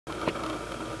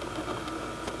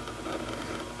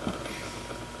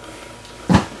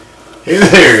Hey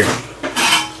there!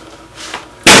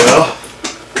 Well,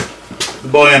 the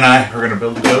boy and I are going to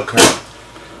build a go-kart.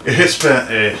 It's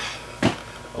been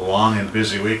a long and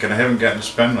busy week, and I haven't gotten to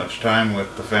spend much time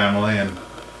with the family, and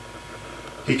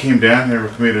he came down here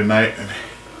with me tonight, and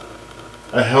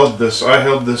I held this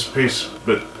piece,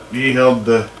 but he held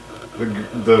the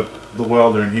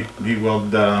welder, and he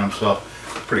welded that on himself.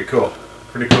 Pretty cool.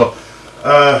 Pretty cool.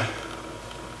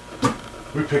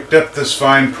 We picked up this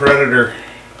fine Predator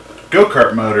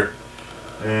go-kart motor,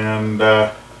 and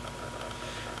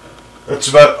that's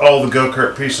about all the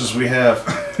go-kart pieces we have.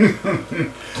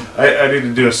 I need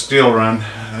to do a steel run.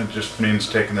 It just means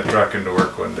taking the truck into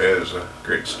work one day. There's a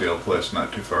great steel place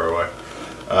not too far away.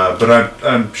 But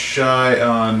I'm shy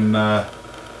on a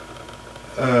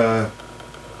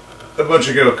bunch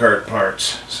of go-kart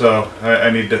parts, so I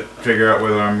need to figure out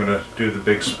whether I'm going to do the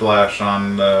big splash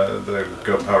on the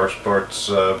Go Power Sports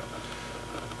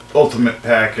Ultimate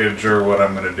package or what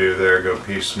I'm going to do there, go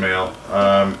piecemeal.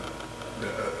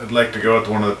 I'd like to go with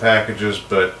one of the packages,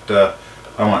 but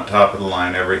I want top of the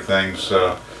line everything,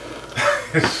 so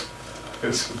it's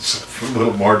a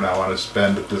little more than I want to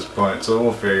spend at this point, so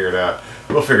we'll figure it out.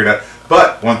 We'll figure it out.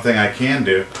 But one thing I can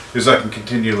do is I can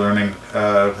continue learning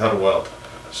how to weld.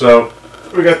 So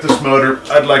we got this motor.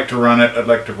 I'd like to run it. I'd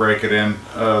like to break it in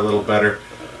a little better,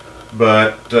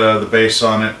 but the base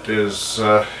on it is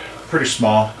pretty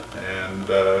small and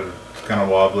kind of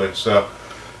wobbly. So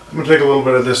I'm going to take a little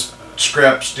bit of this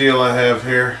scrap steel I have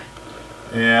here,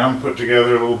 and I'm going to put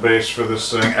together a little base for this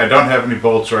thing. I don't have any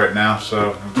bolts right now,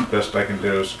 so the best I can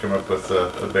do is come up with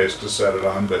a base to set it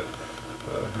on, but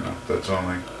you know, that's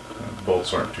only,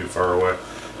 bolts aren't too far away.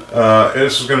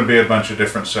 This is going to be a bunch of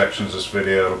different sections, this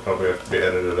video. It'll probably have to be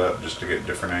edited up just to get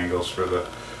different angles for the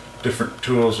different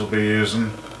tools we'll be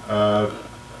using.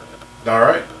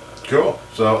 Alright, cool.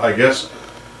 So I guess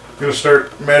I'm going to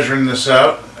start measuring this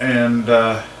out and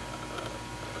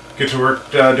get to work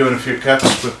doing a few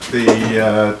cuts with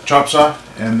the chop saw,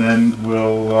 and then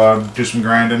we'll do some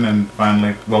grinding and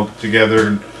finally weld it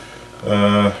together.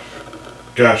 And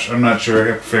gosh, I'm not sure. I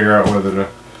have to figure out whether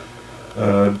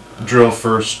to drill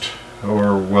first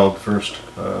or weld first.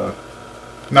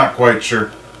 Not quite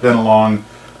sure. Been a long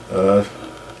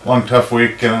tough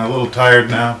week, and I'm a little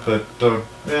tired now, but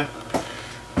yeah,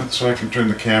 that's so I can turn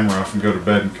the camera off and go to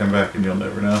bed and come back and you'll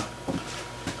never know.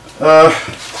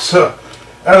 So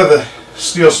out of the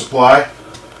steel supply,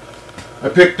 I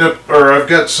picked up, or I've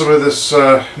got some of this,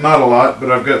 not a lot,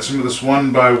 but I've got some of this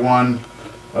 1x1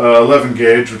 11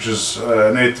 gauge, which is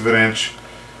an 1/8 of an inch,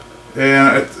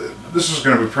 and this is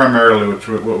going to be primarily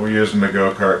what we use in the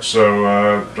go-kart, so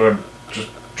I'm just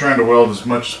trying to weld as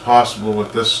much as possible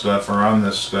with this stuff, or on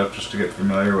this stuff, just to get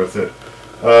familiar with it.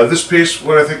 This piece,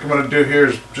 what I think I'm going to do here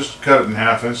is just cut it in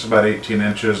half. It's about 18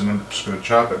 inches, and I'm just going to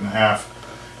chop it in half,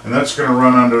 and that's going to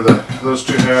run under those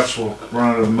two halves will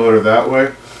run under the motor that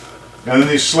way. And then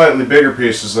these slightly bigger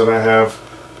pieces that I have,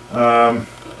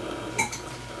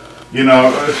 you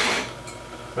know,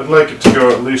 I'd like it to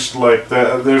go at least like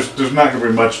that. There's not going to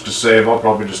be much to save. I'll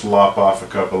probably just lop off a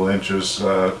couple inches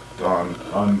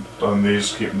on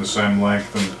these, keep them the same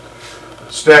length, and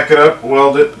stack it up,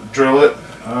 weld it, drill it.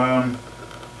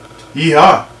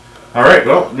 Yeehaw! All right,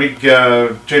 well, we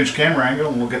change camera angle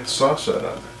and we'll get the saw set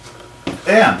up.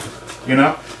 And you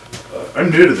know, I'm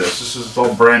new to this. This is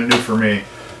all brand new for me,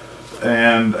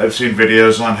 and I've seen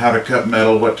videos on how to cut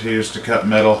metal, what to use to cut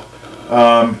metal.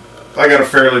 I got a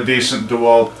fairly decent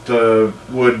DeWalt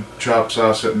wood chop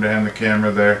saw sitting behind the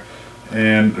camera there,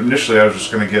 and initially I was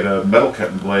just going to get a metal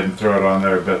cutting blade and throw it on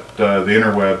there, but the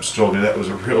interwebs told me that was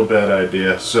a real bad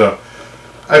idea, so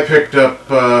I picked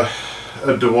up a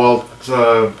DeWalt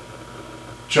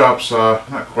chop saw.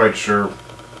 Not quite sure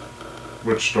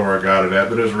which store I got it at,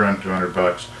 but it was around 200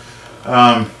 bucks.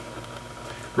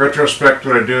 Retrospect,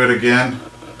 would I do it again?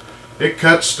 It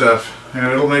cuts stuff, you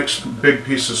know, it'll make big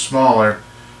pieces smaller,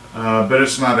 but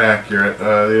it's not accurate.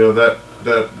 You know, that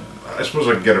I suppose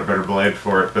I could get a better blade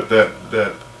for it, but that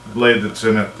blade that's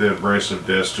in it, the abrasive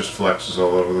disc, just flexes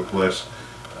all over the place.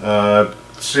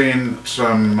 Seen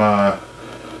some of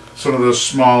those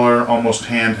smaller, almost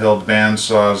handheld band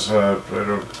saws at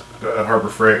Harbor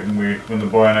Freight. When the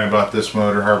boy and I bought this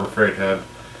motor, Harbor Freight had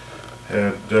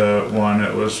one.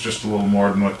 It was just a little more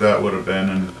than what that would have been,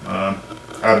 and I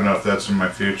don't know if that's in my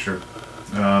future.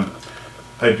 I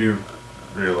do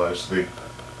realize the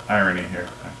irony here.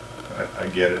 I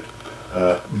get it,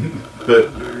 but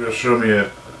show me a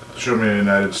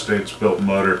United States built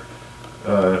motor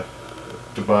to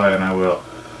buy, and I will.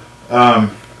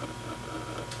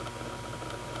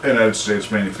 United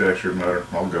States manufactured motor.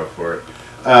 I'll go for it.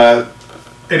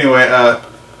 Anyway,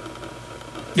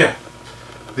 yeah,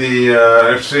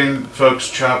 I've seen folks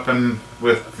chopping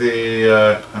with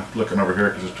the. I'm looking over here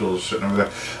because the tool is sitting over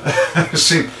there. I've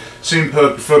seen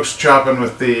folks chopping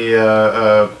with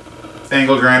the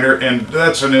angle grinder, and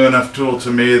that's a new enough tool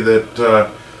to me that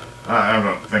I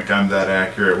don't think I'm that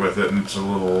accurate with it, and it's a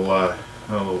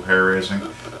little hair raising.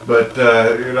 But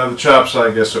you know, the chops,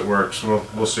 I guess it works.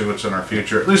 We'll see what's in our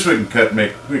future. At least we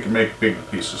can make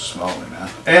big pieces smaller now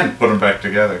and put them back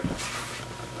together.